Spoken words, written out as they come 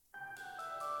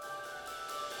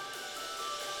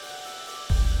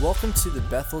Welcome to the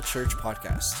Bethel Church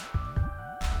Podcast.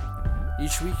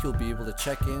 Each week you'll be able to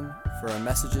check in for our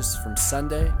messages from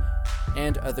Sunday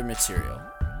and other material.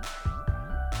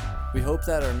 We hope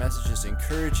that our messages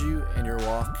encourage you in your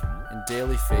walk in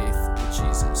daily faith with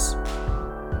Jesus.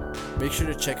 Make sure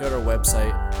to check out our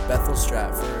website,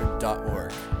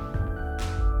 bethelstratford.org.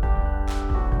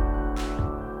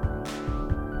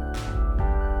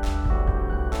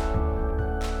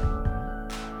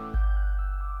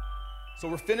 So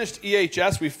we're finished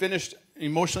EHS, we finished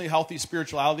emotionally healthy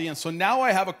spirituality, and so now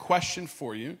I have a question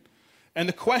for you. And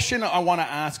the question I want to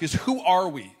ask is, who are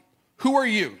we? Who are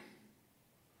you?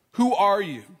 Who are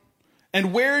you?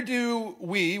 And where do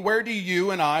you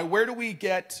and I, where do we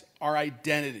get our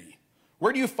identity?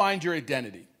 Where do you find your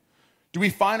identity? Do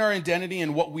we find our identity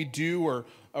in what we do or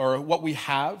what we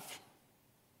have?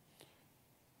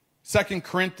 2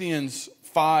 Corinthians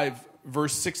 5,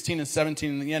 verse 16 and 17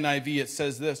 in the NIV, it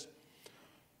says this: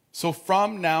 "So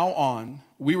from now on,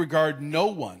 we regard no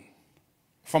one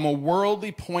from a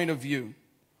worldly point of view.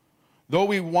 Though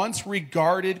we once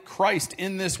regarded Christ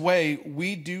in this way,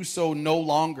 we do so no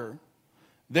longer.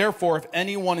 Therefore, if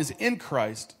anyone is in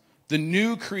Christ, the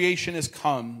new creation has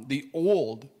come, the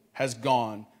old has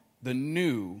gone, the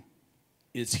new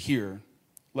is here."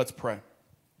 Let's pray.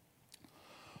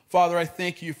 Father, I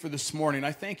thank you for this morning.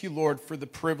 I thank you, Lord, for the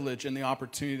privilege and the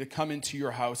opportunity to come into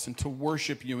your house and to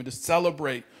worship you and to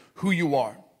celebrate who you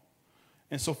are.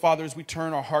 And so, Father, as we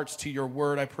turn our hearts to your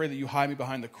word, I pray that you hide me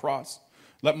behind the cross.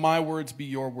 Let my words be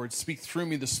your words. Speak through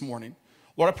me this morning.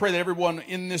 Lord, I pray that everyone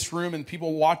in this room and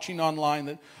people watching online,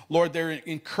 that, Lord, they're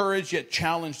encouraged yet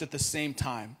challenged at the same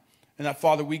time. And that,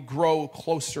 Father, we grow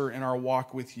closer in our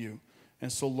walk with you.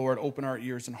 And so, Lord, open our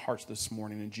ears and hearts this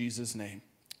morning. In Jesus' name,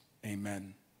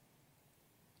 amen.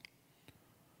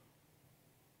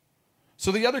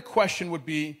 So the other question would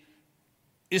be,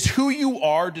 is who you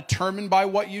are determined by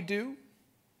what you do?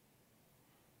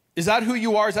 Is that who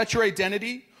you are? Is that your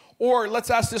identity? Or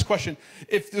let's ask this question.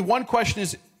 If the one question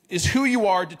is who you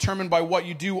are determined by what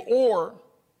you do, or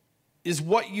is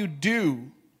what you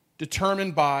do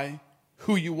determined by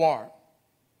who you are?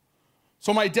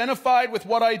 So I'm identified with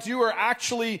what I do, or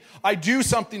actually I do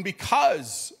something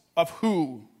because of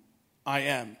who I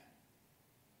am.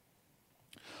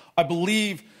 I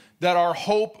believe that our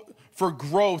hope for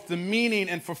growth, the meaning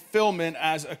and fulfillment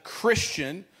as a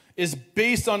Christian, is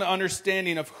based on the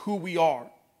understanding of who we are,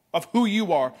 of who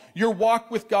you are. Your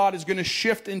walk with God is going to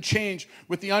shift and change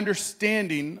with the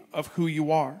understanding of who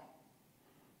you are.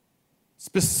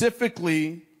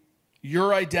 Specifically,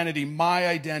 your identity, my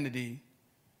identity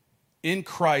in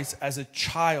Christ as a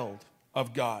child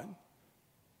of God.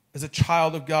 As a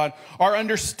child of God. Our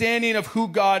understanding of who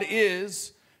God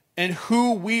is and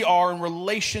who we are in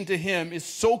relation to him is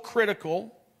so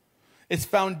critical. It's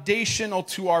foundational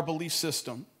to our belief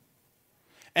system.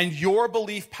 And your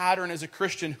belief pattern as a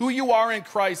Christian, who you are in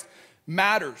Christ,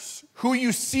 matters. Who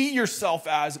you see yourself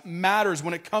as matters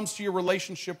when it comes to your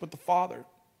relationship with the Father.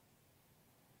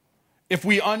 If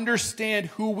we understand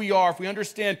who we are, if we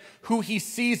understand who he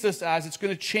sees us as, it's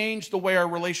going to change the way our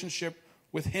relationship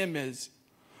with him is.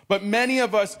 But many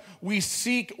of us, we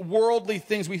seek worldly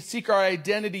things. We seek our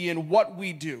identity in what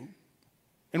we do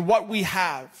and what we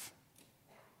have.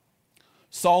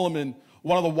 Solomon,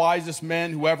 one of the wisest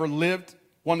men who ever lived,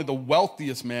 one of the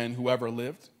wealthiest men who ever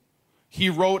lived, he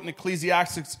wrote in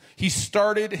Ecclesiastes, he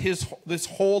started this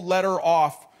whole letter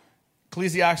off.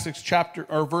 Ecclesiastes chapter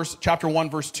 1,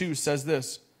 verse 2 says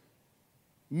this: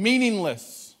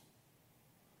 meaningless,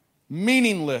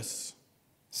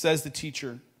 says the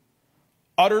teacher.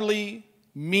 Utterly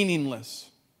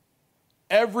meaningless.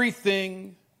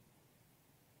 Everything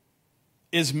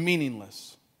is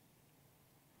meaningless.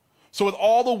 So with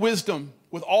all the wisdom,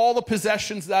 with all the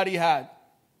possessions that he had,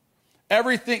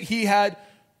 everything, he had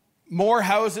more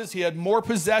houses, he had more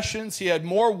possessions, he had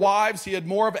more wives, he had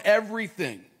more of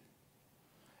everything.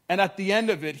 And at the end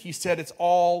of it, he said it's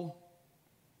all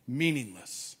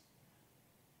meaningless.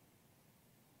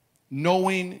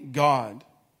 Knowing God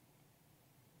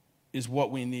is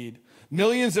what we need.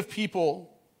 Millions of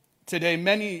people today,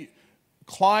 many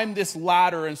climb this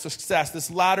ladder in success,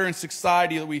 this ladder in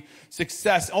society that we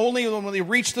success. Only when they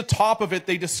reach the top of it,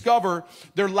 they discover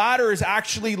their ladder is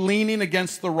actually leaning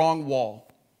against the wrong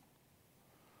wall.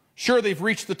 Sure, they've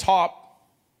reached the top,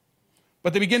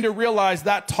 but they begin to realize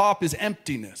that top is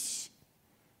emptiness.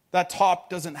 That top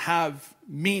doesn't have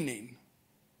meaning.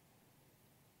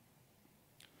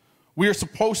 We are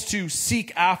supposed to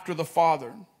seek after the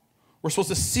Father. We're supposed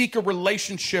to seek a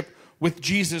relationship with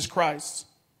Jesus Christ.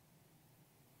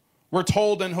 We're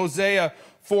told in Hosea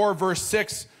 4, verse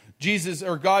 6, Jesus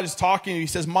or God is talking, he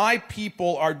says, my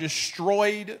people are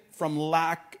destroyed from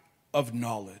lack of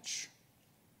knowledge.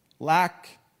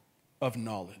 Lack of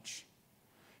knowledge.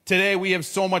 Today we have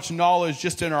so much knowledge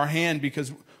just in our hand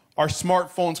because our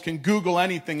smartphones can Google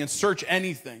anything and search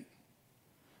anything.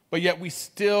 But yet we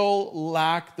still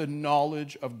lack the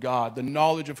knowledge of God, the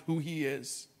knowledge of who he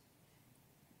is.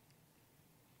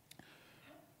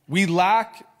 We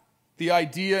lack the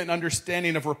idea and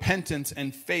understanding of repentance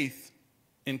and faith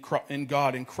in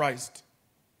God, in Christ.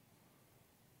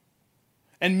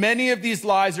 And many of these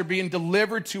lies are being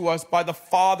delivered to us by the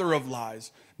father of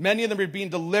lies. Many of them are being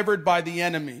delivered by the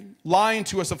enemy, lying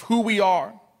to us of who we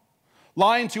are,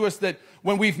 lying to us that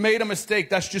when we've made a mistake,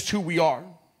 that's just who we are.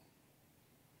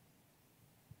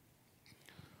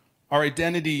 Our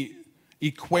identity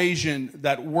equation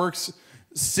that works,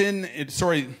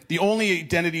 the only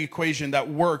identity equation that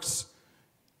works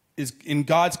is in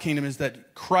God's kingdom is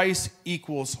that Christ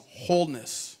equals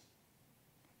wholeness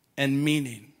and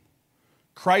meaning.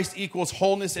 Christ equals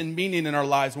wholeness and meaning in our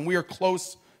lives when we are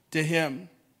close to him.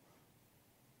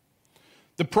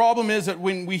 The problem is that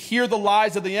when we hear the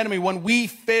lies of the enemy, when we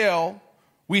fail,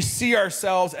 we see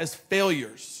ourselves as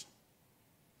failures,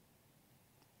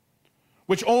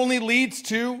 which only leads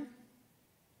to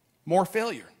more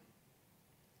failure.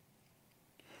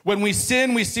 When we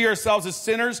sin, we see ourselves as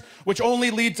sinners, which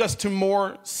only leads us to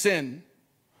more sin.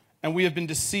 And we have been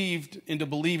deceived into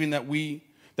believing that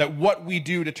what we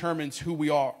do determines who we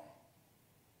are.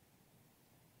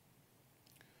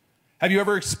 Have you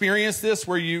ever experienced this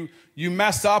where you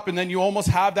mess up and then you almost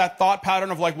have that thought pattern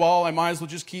of like, well, I might as well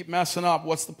just keep messing up.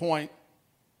 What's the point?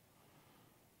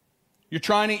 You're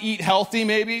trying to eat healthy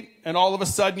maybe, and all of a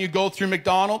sudden you go through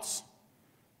McDonald's.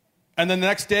 And then the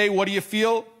next day, what do you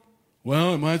feel?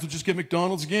 Well, I might as well just get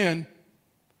McDonald's again.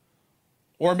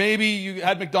 Or maybe you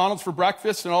had McDonald's for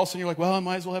breakfast and all of a sudden you're like, well, I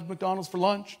might as well have McDonald's for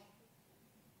lunch.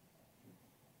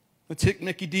 Let's hit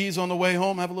Mickey D's on the way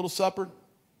home, have a little supper.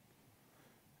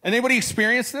 Anybody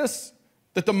experience this?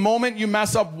 That the moment you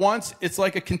mess up once, it's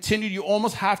like a continued, you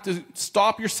almost have to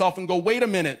stop yourself and go, wait a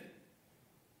minute.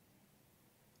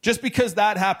 Just because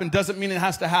that happened doesn't mean it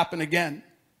has to happen again.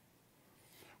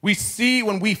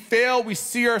 When we fail, we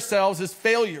see ourselves as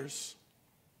failures.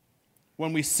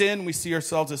 When we sin, we see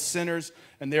ourselves as sinners,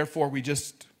 and therefore we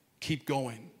just keep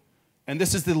going. And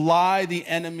this is the lie the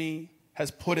enemy has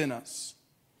put in us.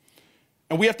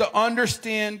 And we have to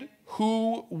understand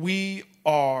who we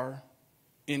are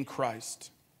in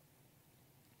Christ.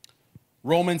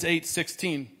 Romans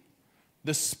 8:16.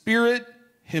 The Spirit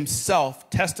himself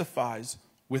testifies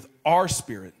with our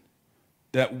spirit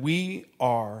that we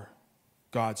are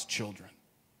God's children.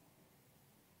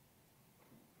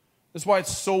 That's why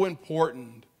it's so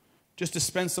important just to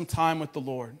spend some time with the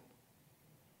Lord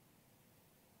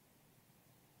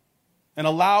and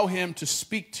allow him to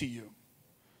speak to you,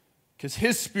 because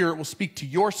his Spirit will speak to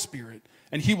your spirit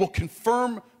and he will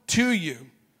confirm to you,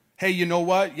 hey, you know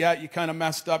what? Yeah, you kind of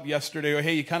messed up yesterday, or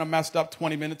hey, you kind of messed up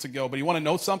 20 minutes ago, but you want to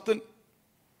know something?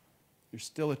 You're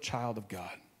still a child of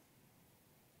God.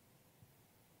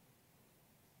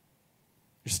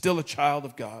 You're still a child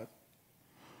of God.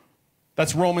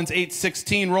 That's Romans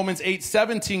 8:16. Romans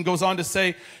 8:17 goes on to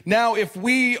say, now if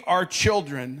we are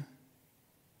children,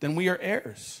 then we are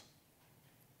heirs.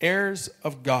 Heirs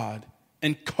of God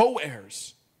and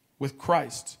co-heirs with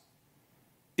Christ.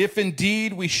 If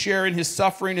indeed we share in his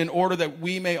suffering, in order that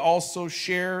we may also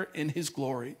share in his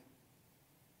glory.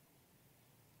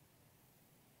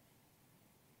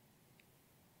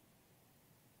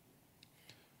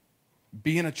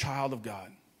 Being a child of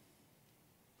God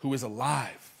who is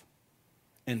alive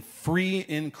and free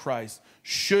in Christ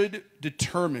should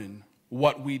determine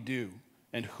what we do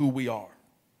and who we are.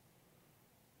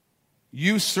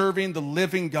 You serving the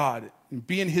living God and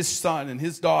being his son and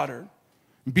his daughter,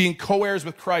 and being co-heirs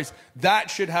with Christ, that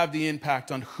should have the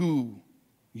impact on who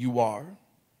you are.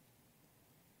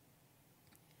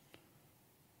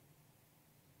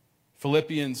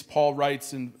 Philippians, Paul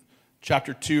writes in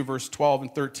chapter 2, verse 12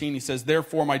 and 13, he says,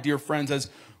 therefore, my dear friends, as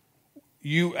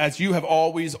you have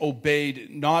always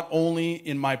obeyed, not only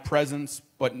in my presence,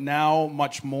 but now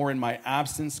much more in my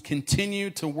absence, continue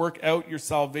to work out your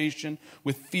salvation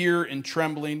with fear and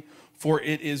trembling, for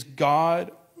it is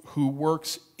God who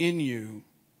works in you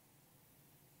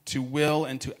to will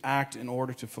and to act in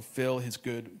order to fulfill his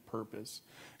good purpose.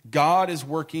 God is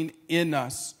working in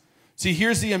us. See,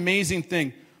 here's the amazing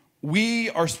thing.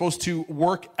 We are supposed to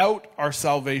work out our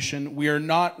salvation. We are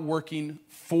not working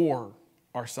for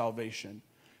our salvation.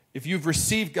 If you've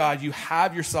received God, you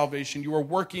have your salvation. You are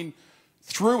working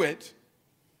through it.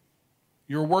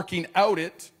 You're working out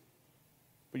it,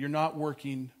 but you're not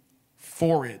working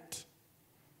for it.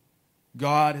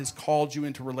 God has called you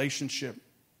into relationship.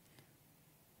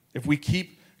 If we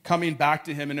keep coming back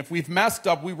to him, and if we've messed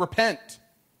up, we repent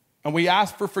and we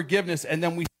ask for forgiveness, and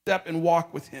then we step and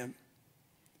walk with him.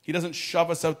 He doesn't shove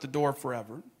us out the door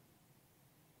forever.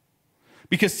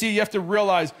 Because, see, you have to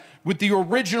realize, with the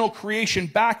original creation,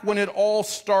 back when it all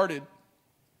started,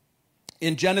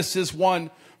 in Genesis 1,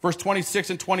 verse 26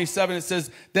 and 27, it says,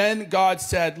 "Then God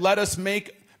said, let us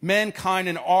make mankind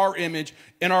in our image,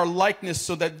 in our likeness,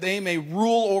 so that they may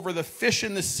rule over the fish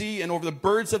in the sea, and over the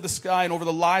birds of the sky, and over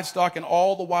the livestock, and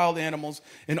all the wild animals,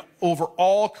 and over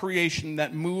all creation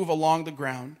that move along the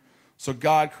ground." So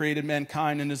God created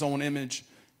mankind in his own image.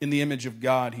 In the image of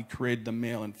God, he created them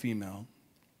male and female.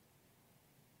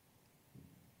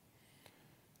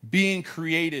 Being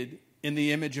created in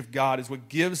the image of God is what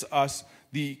gives us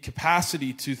the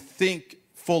capacity to think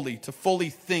fully, to fully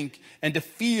think and to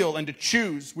feel and to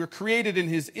choose. We're created in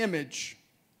his image.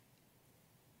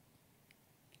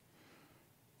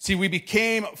 See, we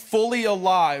became fully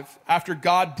alive after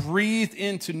God breathed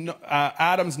into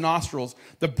Adam's nostrils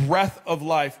the breath of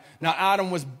life. Now, Adam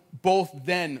was both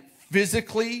then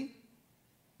physically,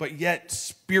 but yet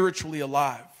spiritually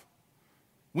alive.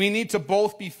 We need to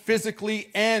both be physically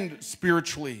and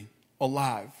spiritually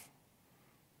alive.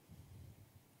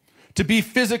 To be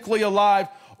physically alive,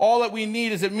 all that we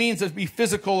need is, it means to be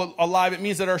physical alive. It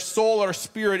means that our soul, our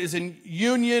spirit is in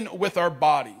union with our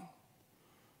body.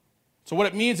 So what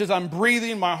it means is I'm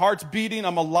breathing, my heart's beating,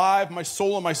 I'm alive, my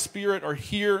soul and my spirit are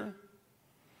here.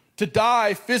 To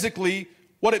die physically,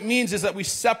 what it means is that we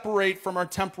separate from our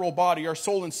temporal body. Our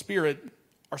soul and spirit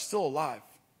are still alive.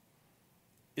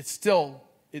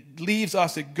 It leaves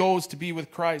us, it goes to be with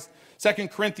Christ.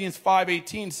 2 Corinthians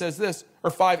 5:18 says this,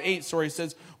 or 5:8,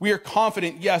 says, "We are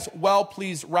confident, yes, well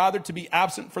pleased, rather to be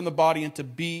absent from the body and to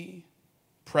be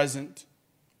present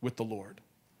with the Lord."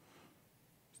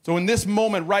 So in this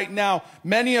moment right now,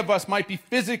 many of us might be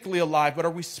physically alive, but are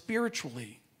we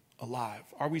spiritually alive?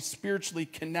 Are we spiritually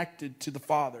connected to the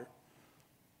Father?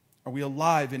 Are we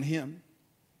alive in him?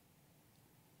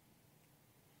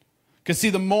 Because see,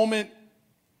 the moment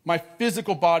my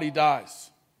physical body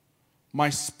dies, my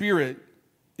spirit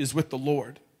is with the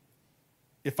Lord.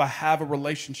 If I have a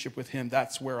relationship with him,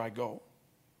 that's where I go.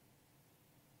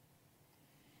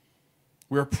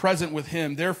 We're present with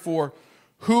him. Therefore,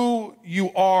 who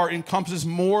you are encompasses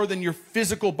more than your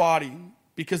physical body,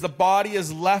 because the body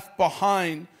is left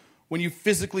behind when you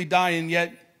physically die, and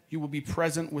yet you will be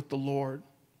present with the Lord.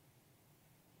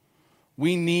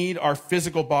 We need our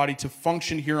physical body to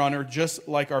function here on earth, just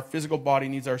like our physical body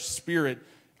needs our spirit,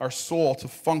 our soul to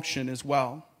function as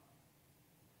well.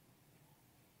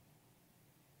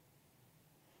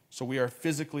 So we are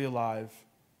physically alive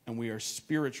and we are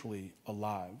spiritually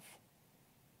alive.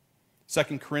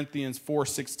 2 Corinthians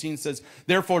 4:16 says,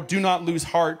 "Therefore do not lose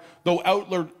heart, though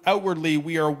outwardly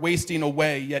we are wasting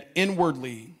away, yet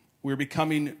inwardly we are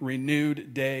becoming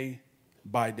renewed day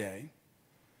by day."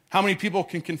 How many people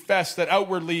can confess that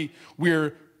outwardly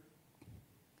we're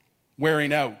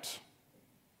wearing out?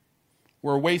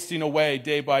 We're wasting away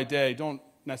day by day. Don't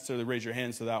necessarily raise your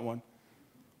hands to that one.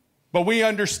 But we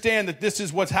understand that this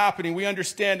is what's happening. We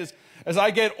understand as I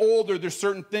get older, there's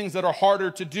certain things that are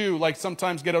harder to do, like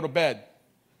sometimes get out of bed.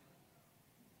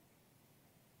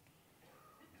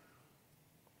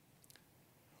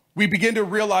 We begin to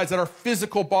realize that our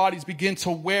physical bodies begin to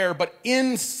wear, but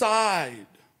inside,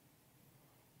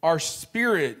 our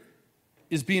spirit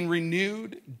is being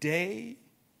renewed day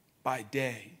by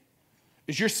day.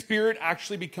 Is your spirit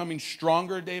actually becoming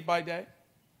stronger day by day?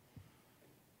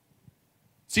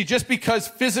 See, just because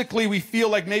physically we feel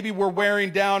like maybe we're wearing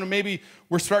down and maybe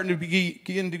we're starting to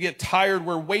begin to get tired,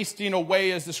 we're wasting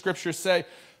away, as the scriptures say,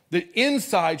 the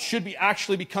inside should be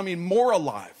actually becoming more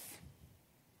alive.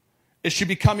 It should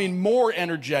be becoming more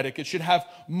energetic. It should have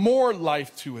more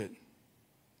life to it.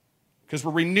 Because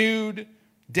we're renewed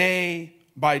day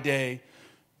by day.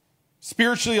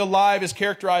 Spiritually alive is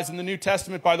characterized in the New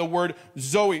Testament by the word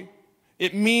Zoe.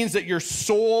 It means that your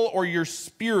soul or your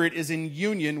spirit is in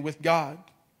union with God.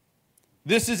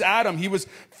 This is Adam. He was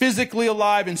physically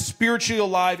alive and spiritually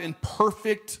alive in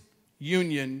perfect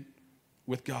union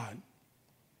with God.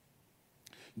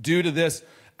 Due to this,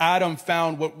 Adam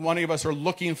found what many of us are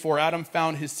looking for. Adam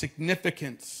found his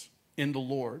significance in the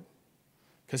Lord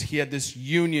because he had this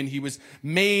union. He was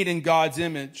made in God's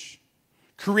image,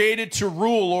 created to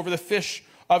rule over the fish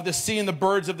of the sea and the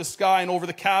birds of the sky and over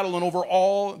the cattle and over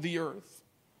all the earth.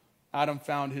 Adam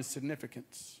found his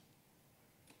significance.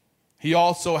 He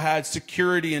also had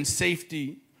security and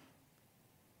safety.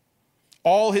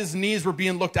 All his needs were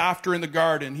being looked after in the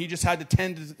garden. He just had to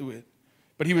tend to it.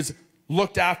 But he was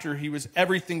looked after.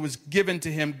 Everything was given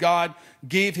to him. God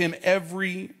gave him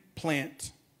every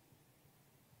plant.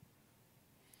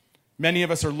 Many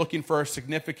of us are looking for our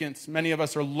significance. Many of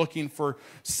us are looking for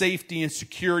safety and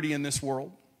security in this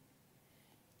world.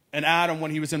 And Adam,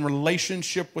 when he was in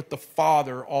relationship with the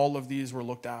Father, all of these were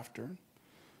looked after.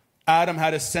 Adam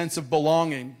had a sense of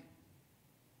belonging.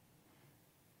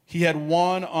 He had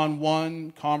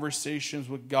one-on-one conversations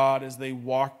with God as they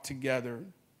walked together.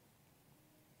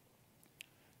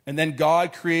 And then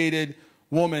God created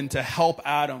woman to help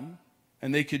Adam,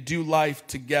 and they could do life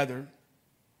together.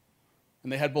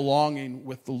 And they had belonging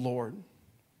with the Lord.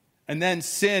 And then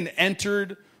sin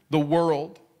entered the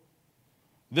world.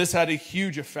 This had a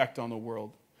huge effect on the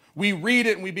world. We read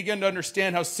it and we begin to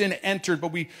understand how sin entered,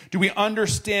 but do we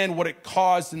understand what it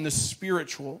caused in the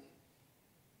spiritual?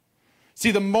 See,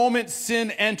 the moment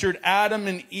sin entered, Adam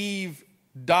and Eve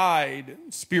died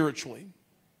spiritually.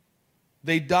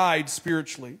 They died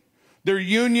spiritually. Their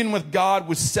union with God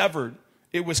was severed.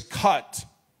 It was cut.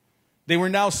 They were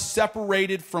now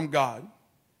separated from God.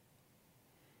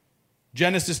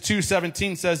 Genesis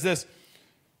 2:17 says this,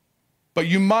 "But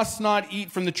you must not eat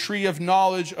from the tree of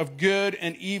knowledge of good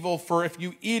and evil, for if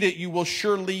you eat it, you will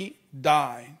surely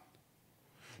die."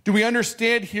 Do we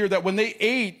understand here that when they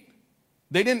ate,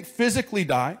 they didn't physically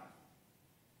die?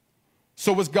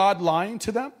 So was God lying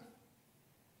to them?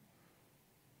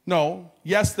 No.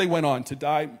 Yes, they went on to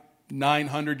die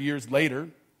 900 years later.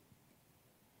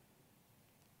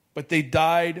 But they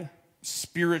died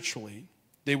spiritually.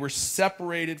 They were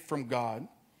separated from God.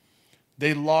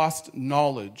 They lost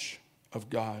knowledge of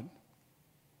God.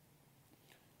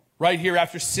 Right here,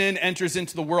 after sin enters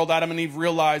into the world, Adam and Eve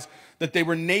realized that they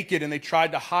were naked and they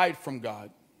tried to hide from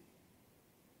God.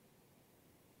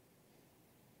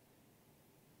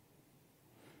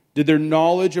 Did their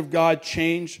knowledge of God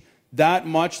change that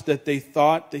much that they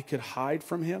thought they could hide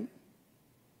from him?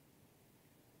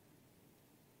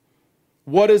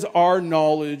 What is our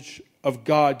knowledge of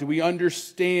God? Do we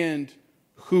understand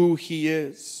who he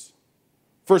is?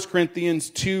 1 Corinthians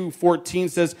 2:14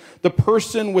 says, "The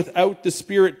person without the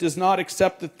Spirit does not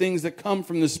accept the things that come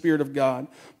from the Spirit of God,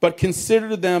 but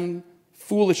consider them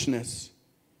foolishness,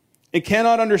 and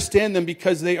cannot understand them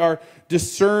because they are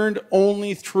discerned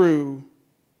only through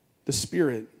the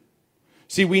Spirit."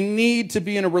 See, we need to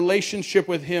be in a relationship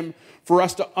with him for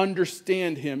us to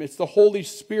understand him. It's the Holy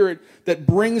Spirit that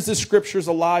brings the Scriptures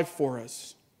alive for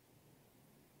us.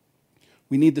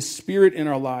 We need the Spirit in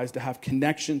our lives to have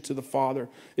connection to the Father.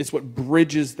 It's what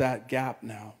bridges that gap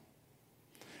now.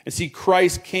 And see,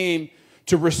 Christ came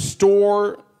to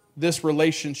restore this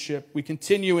relationship. We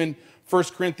continue in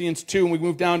 1 Corinthians 2, and we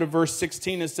move down to verse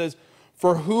 16. It says,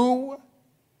 "For who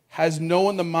has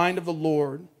known the mind of the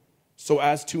Lord so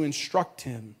as to instruct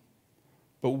him?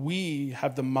 But we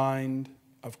have the mind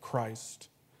of Christ."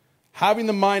 Having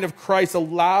the mind of Christ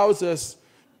allows us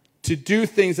to do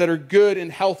things that are good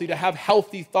and healthy, to have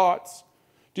healthy thoughts.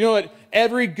 Do you know that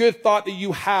every good thought that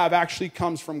you have actually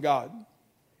comes from God?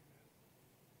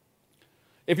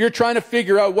 If you're trying to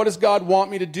figure out what does God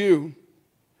want me to do,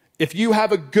 if you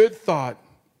have a good thought,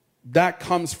 that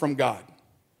comes from God.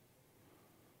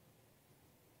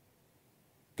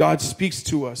 God speaks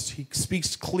to us. He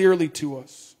speaks clearly to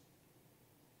us.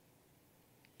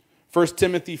 1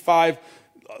 Timothy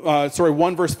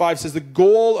 1 verse 5 says, "The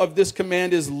goal of this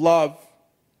command is love,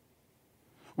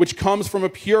 which comes from a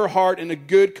pure heart and a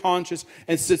good conscience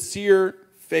and sincere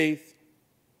faith."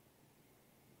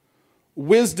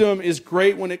 Wisdom is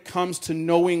great when it comes to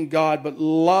knowing God, but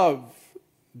love,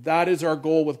 that is our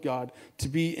goal with God, to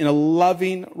be in a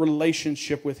loving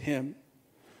relationship with him.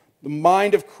 The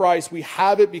mind of Christ, we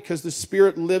have it because the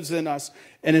Spirit lives in us,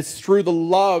 and it's through the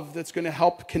love that's going to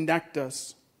help connect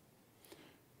us.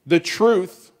 The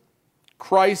truth,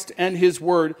 Christ and his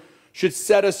word, should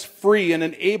set us free and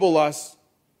enable us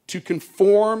to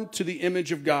conform to the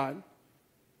image of God.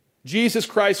 Jesus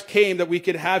Christ came that we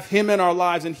could have him in our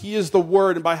lives, and he is the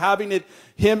word. And by having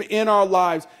him in our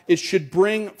lives, it should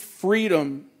bring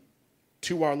freedom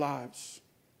to our lives.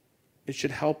 It should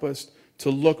help us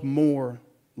to look more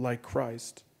like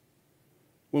Christ.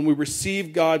 When we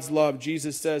receive God's love,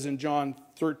 Jesus says in John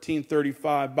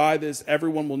 13:35, "By this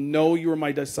everyone will know you are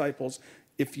my disciples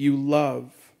if you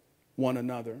love one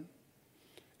another."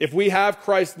 If we have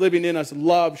Christ living in us,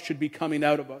 love should be coming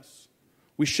out of us.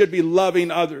 We should be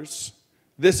loving others.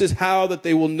 This is how that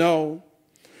they will know.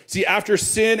 See, after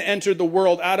sin entered the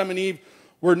world, Adam and Eve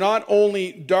were not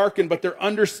only darkened, but their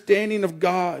understanding of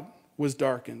God was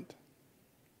darkened.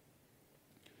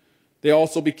 They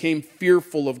also became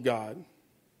fearful of God. And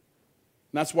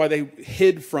that's why they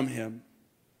hid from him.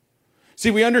 See,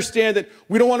 we understand that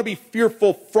we don't want to be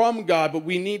fearful from God, but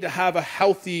we need to have a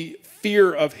healthy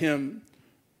fear of him.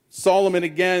 Solomon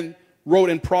again wrote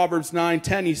in Proverbs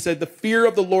 9:10, he said, the fear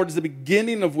of the Lord is the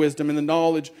beginning of wisdom, and the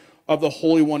knowledge of the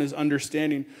Holy One is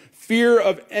understanding. Fear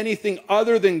of anything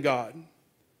other than God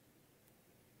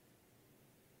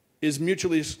is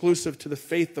mutually exclusive to the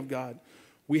faith of God.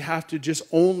 We have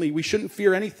to we shouldn't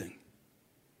fear anything.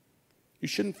 You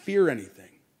shouldn't fear anything.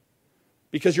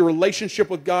 Because your relationship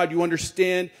with God, you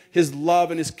understand his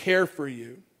love and his care for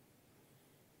you.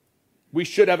 We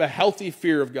should have a healthy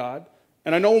fear of God.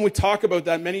 And I know when we talk about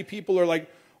that, many people are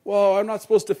like, well, I'm not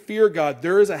supposed to fear God.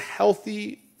 There is a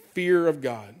healthy fear of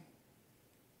God.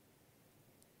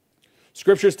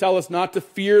 Scriptures tell us not to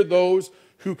fear those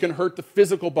who can hurt the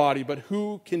physical body, but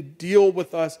who can deal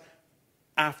with us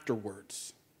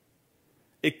afterwards.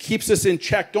 It keeps us in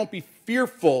check. Don't be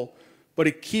fearful, but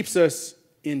it keeps us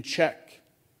in check.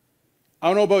 I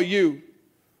don't know about you,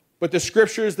 but the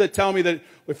scriptures that tell me that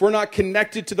if we're not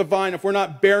connected to the vine, if we're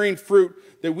not bearing fruit,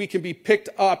 that we can be picked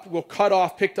up, we'll cut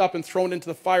off, picked up, and thrown into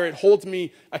the fire. It holds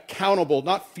me accountable,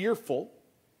 not fearful,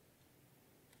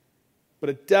 but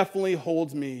it definitely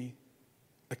holds me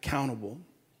accountable.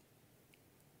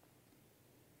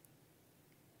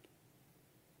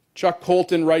 Chuck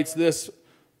Colton writes this.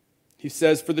 He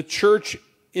says, for the church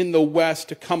in the West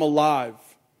to come alive,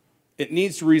 it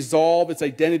needs to resolve its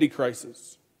identity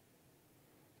crisis,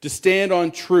 to stand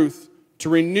on truth, to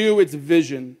renew its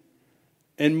vision,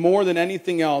 and more than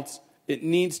anything else, it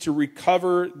needs to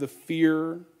recover the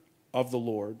fear of the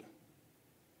Lord.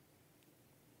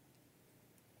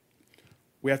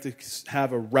 We have to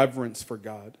have a reverence for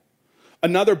God.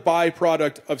 Another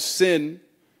byproduct of sin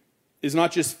is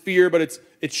not just fear, but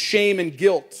it's shame and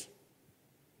guilt.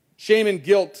 Shame and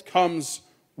guilt comes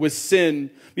with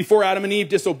sin. Before Adam and Eve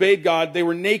disobeyed God, they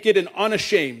were naked and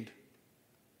unashamed.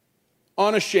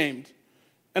 Unashamed.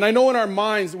 And I know in our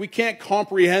minds we can't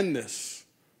comprehend this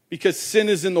because sin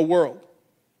is in the world.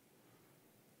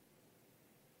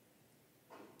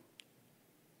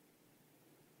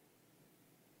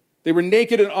 They were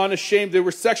naked and unashamed. They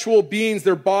were sexual beings.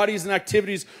 Their bodies and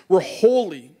activities were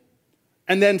holy.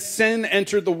 And then sin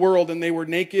entered the world, and they were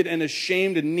naked and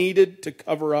ashamed and needed to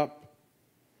cover up.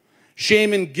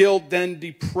 Shame and guilt then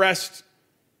depressed.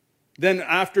 Then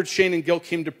after shame and guilt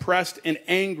came depressed and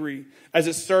angry as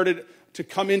it started to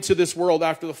come into this world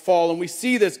after the fall. And we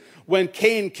see this when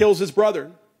Cain kills his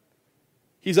brother.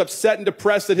 He's upset and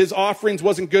depressed that his offerings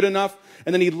wasn't good enough,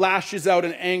 and then he lashes out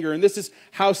in anger. And this is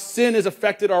how sin has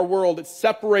affected our world. It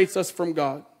separates us from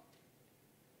God.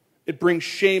 It brings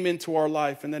shame into our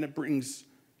life, and then it brings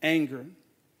anger.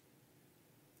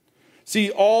 See,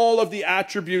 all of the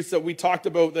attributes that we talked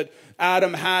about that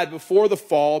Adam had before the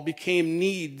fall became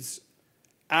needs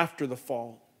after the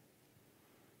fall.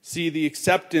 See, the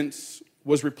acceptance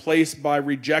was replaced by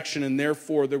rejection, and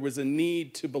therefore there was a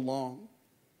need to belong.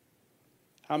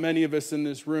 How many of us in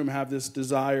this room have this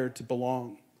desire to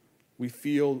belong? We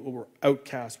feel we're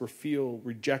outcast, we feel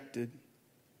rejected.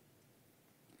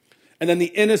 And then the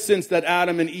innocence that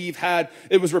Adam and Eve had,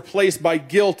 it was replaced by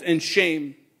guilt and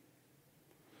shame.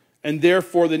 And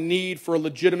therefore the need for a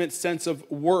legitimate sense of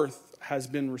worth has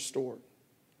been restored.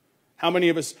 How many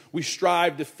of us, we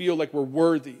strive to feel like we're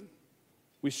worthy?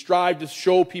 We strive to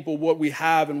show people what we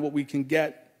have and what we can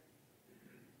get.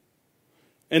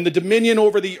 And the dominion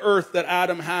over the earth that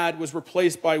Adam had was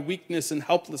replaced by weakness and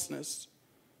helplessness.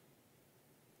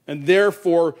 And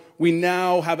therefore, we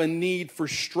now have a need for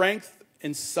strength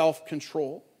and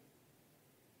self-control.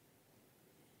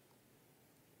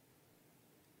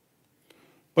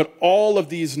 But all of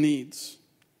these needs,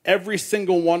 every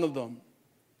single one of them,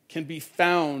 can be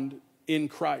found in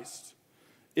Christ.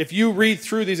 If you read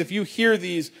through these, if you hear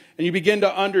these, and you begin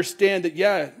to understand that,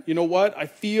 yeah, you know what? I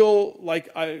feel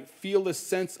this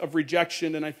sense of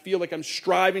rejection, and I feel like I'm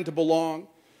striving to belong.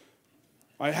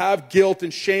 I have guilt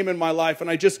and shame in my life, and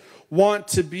I just want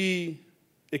to be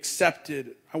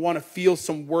accepted. I want to feel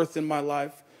some worth in my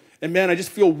life. And man, I just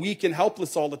feel weak and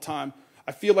helpless all the time.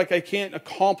 I feel like I can't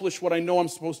accomplish what I know I'm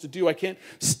supposed to do. I can't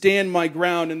stand my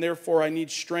ground, and therefore I need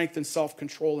strength and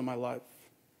self-control in my life.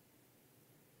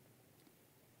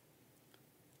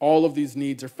 All of these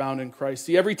needs are found in Christ.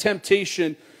 See, every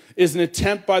temptation is an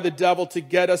attempt by the devil to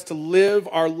get us to live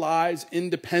our lives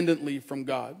independently from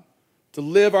God. To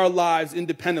live our lives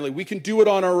independently. We can do it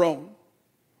on our own.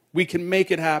 We can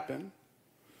make it happen.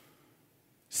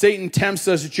 Satan tempts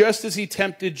us just as he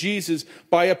tempted Jesus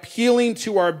by appealing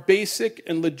to our basic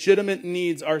and legitimate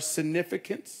needs, our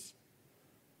significance,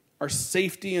 our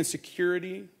safety and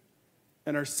security,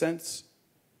 and our sense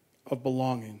of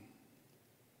belonging.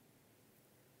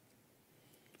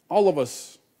 All of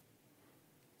us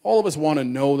want to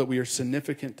know that we are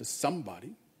significant to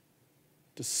somebody,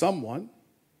 to someone.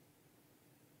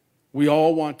 We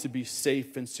all want to be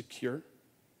safe and secure.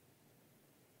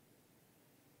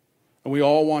 And we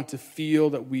all want to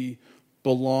feel that we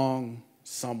belong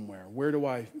somewhere. Where do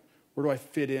I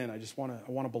fit in? I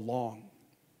want to belong.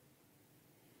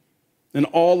 And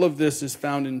all of this is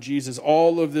found in Jesus.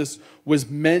 All of this was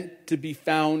meant to be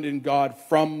found in God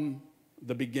from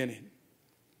the beginning.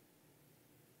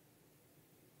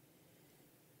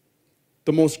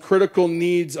 The most critical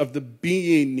needs of the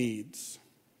being needs,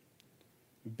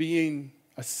 being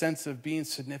a sense of being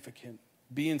significant,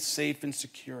 being safe and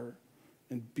secure,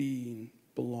 and being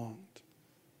belonged.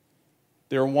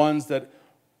 They're ones that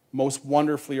most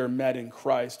wonderfully are met in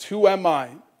Christ. Who am I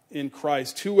in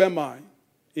Christ? Who am I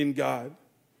in God?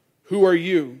 Who are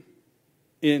you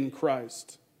in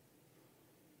Christ?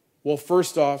 Well,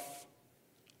 first off,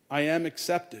 I am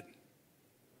accepted.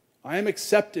 I am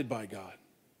accepted by God.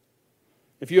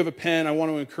 If you have a pen, I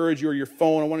want to encourage you, or your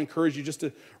phone, I want to encourage you just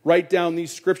to write down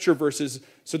these scripture verses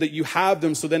so that you have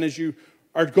them. So then as you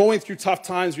are going through tough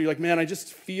times where you're like, man, I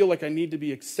just feel like I need to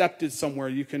be accepted somewhere,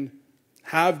 you can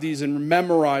have these and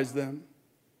memorize them.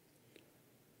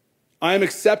 I am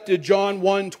accepted. John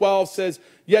 1:12 says,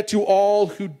 yet to all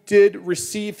who did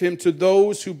receive him, to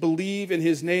those who believe in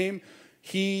his name,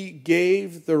 he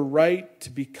gave the right to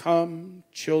become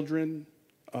children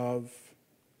of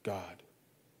God.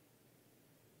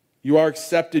 You are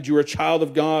accepted. You are a child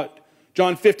of God.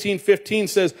 John 15:15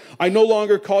 says, I no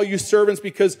longer call you servants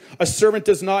because a servant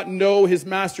does not know his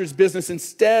master's business.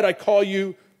 Instead, I call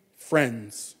you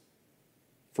friends.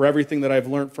 For everything that I've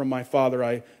learned from my Father,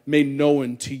 I made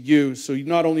known to you. So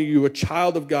not only are you a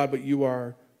child of God, but you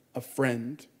are a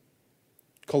friend.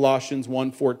 Colossians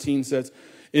 1:14 says,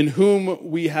 in whom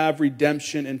we have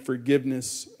redemption and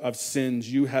forgiveness of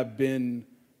sins. You have been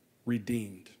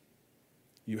redeemed.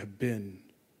 You have been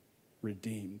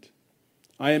redeemed.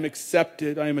 I am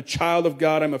accepted. I am a child of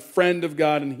God. I'm a friend of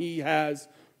God, and he has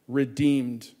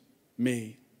redeemed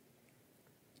me.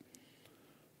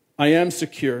 I am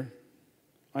secure.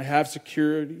 I have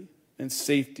security and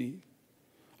safety.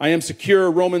 I am secure.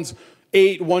 Romans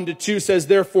 8:1-2 says,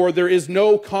 therefore, there is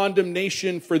no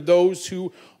condemnation for those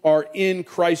who are in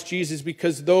Christ Jesus,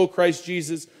 because through Christ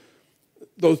Jesus,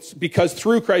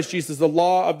 the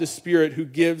law of the Spirit who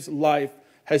gives life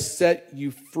has set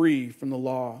you free from the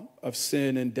law of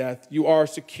sin and death. You are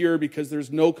secure because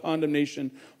there's no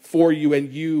condemnation for you,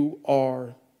 and you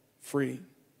are free.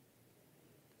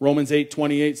 Romans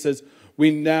 8:28 says, we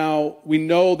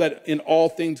know that in all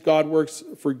things God works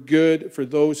for good for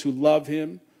those who love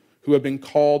him, who have been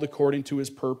called according to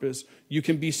his purpose. You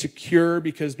can be secure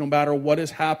because no matter what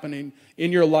is happening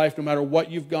in your life, no matter what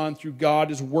you've gone through,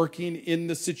 God is working in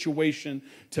the situation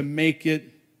to make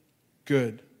it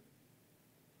good.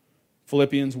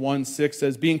 Philippians 1:6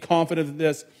 says, being confident of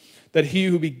this, that he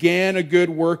who began a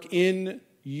good work in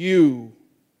you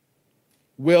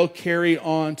will carry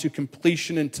on to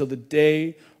completion until the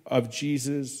day of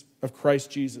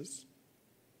Christ Jesus.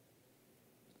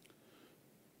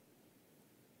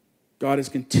 God is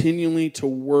continually to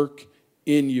work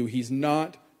in you. He's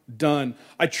not done.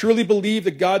 I truly believe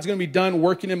that God's going to be done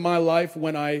working in my life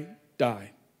when I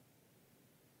die.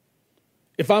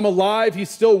 If I'm alive, he's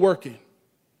still working.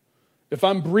 If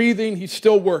I'm breathing, he's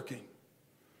still working.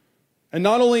 And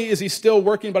not only is he still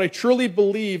working, but I truly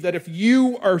believe that if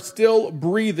you are still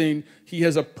breathing, he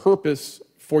has a purpose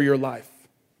for your life.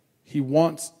 He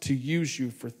wants to use you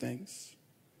for things.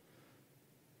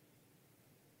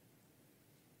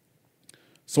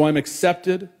 So I'm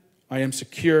accepted, I am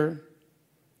secure,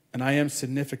 and I am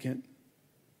significant.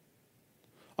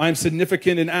 I am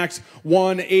significant. In Acts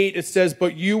 1:8, it says,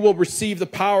 but you will receive the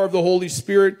power of the Holy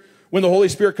Spirit when the Holy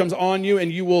Spirit comes on you,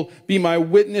 and you will be my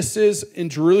witnesses in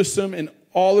Jerusalem and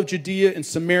all of Judea and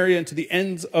Samaria and to the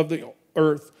ends of the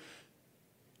earth.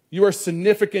 You are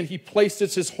significant. He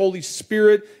places his Holy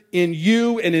Spirit in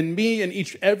you and in me and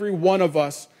every one of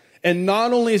us. And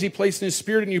not only is he placing his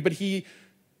Spirit in you, but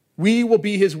we will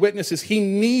be his witnesses. He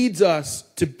needs us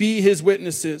to be his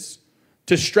witnesses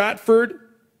to Stratford,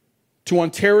 to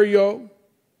Ontario,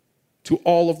 to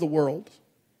all of the world.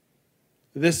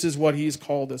 This is what he's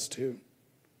called us to.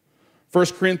 1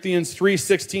 Corinthians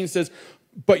 3:16 says,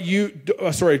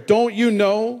 don't you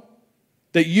know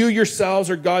that you yourselves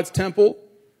are God's temple,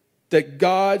 that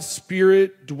God's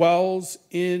Spirit dwells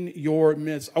in your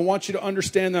midst? I want you to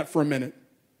understand that for a minute.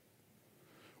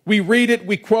 We read it,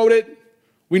 we quote it.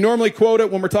 We normally quote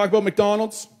it when we're talking about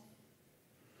McDonald's,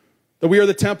 that we are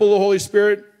the temple of the Holy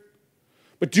Spirit.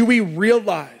 But do we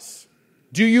realize,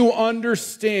 do you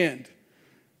understand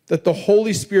that the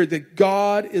Holy Spirit, that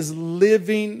God is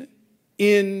living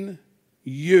in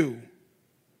you.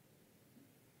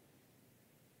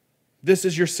 This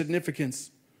is your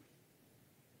significance.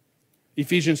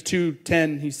 Ephesians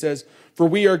 2:10, he says, "For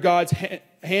we are God's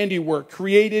handiwork,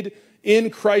 created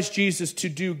in Christ Jesus to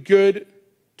do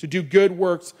good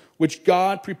works, which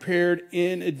God prepared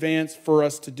in advance for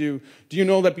us to do." Do you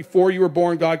know that before you were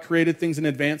born, God created things in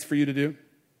advance for you to do?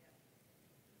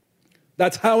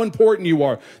 That's how important you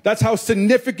are. That's how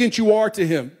significant you are to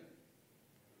him.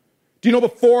 Do you know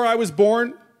before I was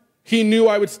born, he knew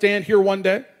I would stand here one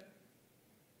day?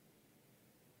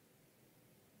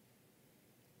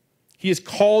 He has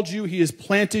called you. He has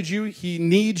planted you. He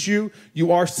needs you.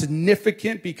 You are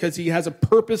significant because he has a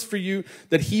purpose for you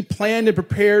that he planned and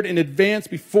prepared in advance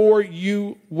before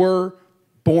you were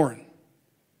born.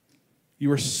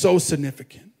 You are so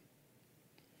significant.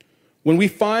 When we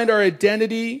find our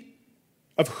identity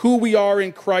of who we are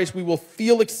in Christ, we will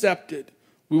feel accepted,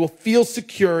 we will feel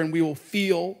secure, and we will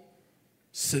feel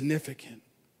significant.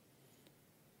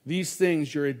 These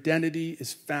things, your identity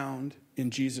is found in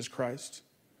Jesus Christ.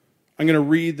 I'm going to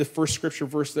read the first scripture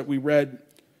verse that we read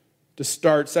to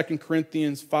start, 2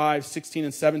 Corinthians 5:16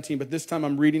 and 17, but this time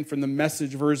I'm reading from the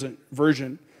Message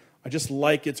version. I just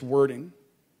like its wording.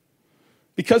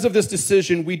 Because of this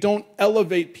decision, we don't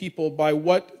elevate people by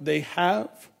what they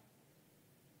have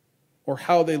or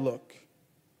how they look.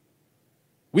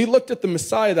 We looked at the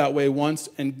Messiah that way once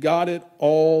and got it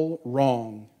all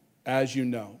wrong, as you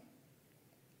know.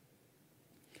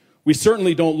 We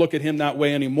certainly don't look at him that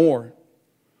way anymore.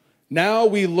 Now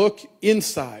we look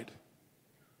inside.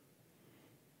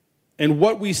 And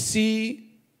what we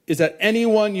see is that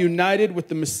anyone united with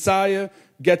the Messiah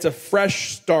gets a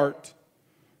fresh start,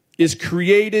 is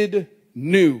created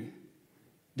new.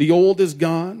 The old is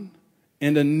gone,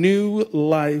 and a new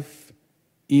life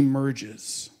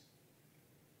emerges.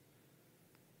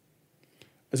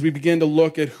 As we begin to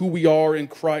look at who we are in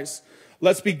Christ,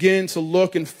 let's begin to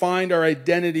look and find our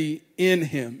identity in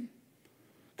him.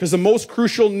 Because the most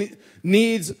crucial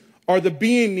needs are the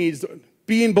being needs,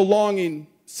 being, belonging,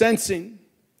 sensing,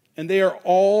 and they are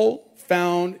all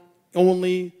found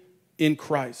only in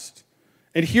Christ.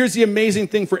 And here's the amazing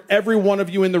thing for every one of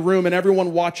you in the room and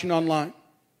everyone watching online.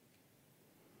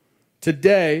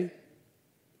 Today,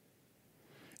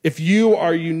 if you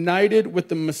are united with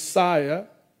the Messiah,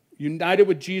 united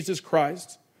with Jesus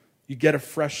Christ, you get a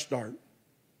fresh start.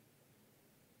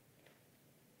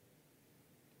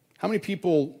 How many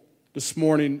people this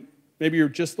morning, maybe you're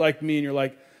just like me and you're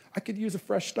like, I could use a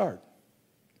fresh start.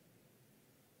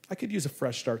 I could use a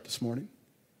fresh start this morning.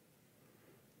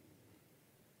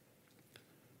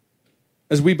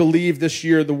 As we believe this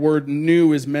year the word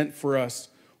new is meant for us,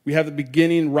 we have the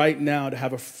beginning right now to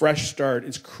have a fresh start.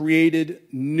 It's created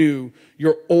new.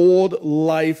 Your old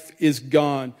life is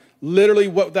gone. Literally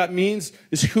what that means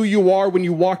is who you are when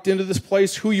you walked into this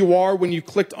place, who you are when you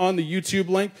clicked on the YouTube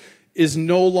link is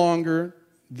no longer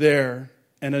there.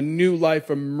 And a new life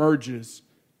emerges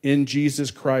in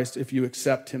Jesus Christ if you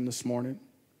accept him this morning.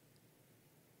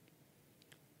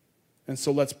 And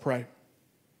so let's pray.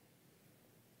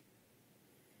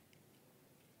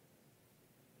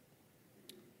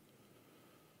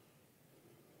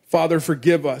 Father,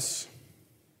 forgive us.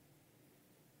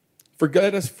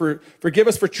 Forgive us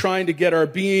for trying to get our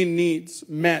being needs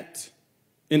met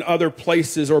in other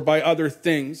places or by other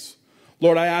things.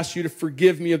 Lord, I ask you to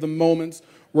forgive me of the moments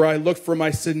where I look for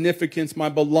my significance, my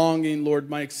belonging, Lord,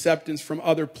 my acceptance from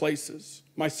other places,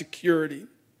 my security.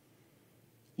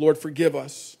 Lord, forgive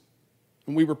us.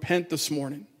 And we repent this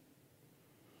morning.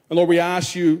 And Lord, we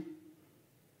ask you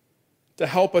to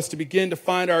help us to begin to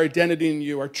find our identity in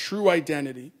you, our true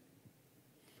identity.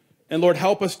 And Lord,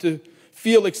 help us to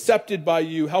feel accepted by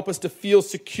you. Help us to feel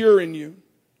secure in you.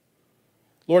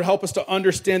 Lord, help us to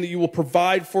understand that you will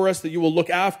provide for us, that you will look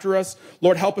after us.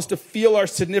 Lord, help us to feel our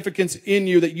significance in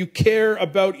you, that you care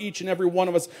about each and every one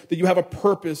of us, that you have a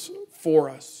purpose for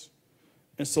us.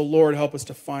 And so, Lord, help us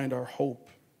to find our hope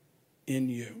in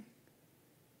you.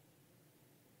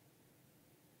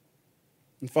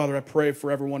 And Father, I pray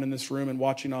for everyone in this room and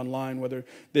watching online, whether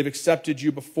they've accepted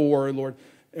you before, Lord,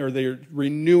 or they're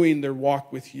renewing their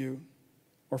walk with you,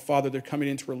 or Father, they're coming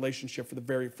into a relationship for the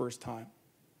very first time.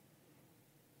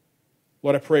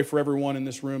 Lord, I pray for everyone in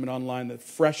this room and online that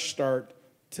fresh start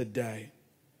today.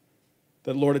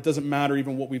 That, Lord, it doesn't matter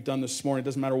even what we've done this morning. It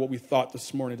doesn't matter what we thought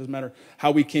this morning. It doesn't matter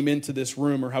how we came into this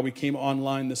room or how we came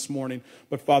online this morning.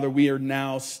 But, Father, we are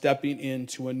now stepping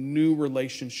into a new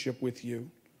relationship with you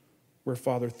where,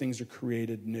 Father, things are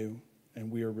created new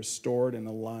and we are restored and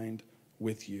aligned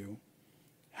with you.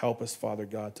 Help us, Father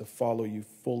God, to follow you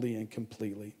fully and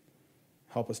completely.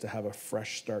 Help us to have a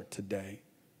fresh start today.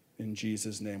 In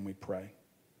Jesus' name we pray.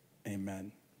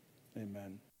 Amen.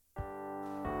 Amen.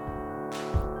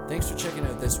 Thanks for checking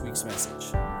out this week's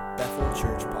message, Bethel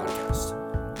Church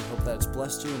Podcast. We hope that it's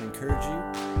blessed you and encouraged you,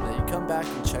 and that you come back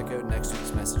and check out next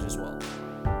week's message as well.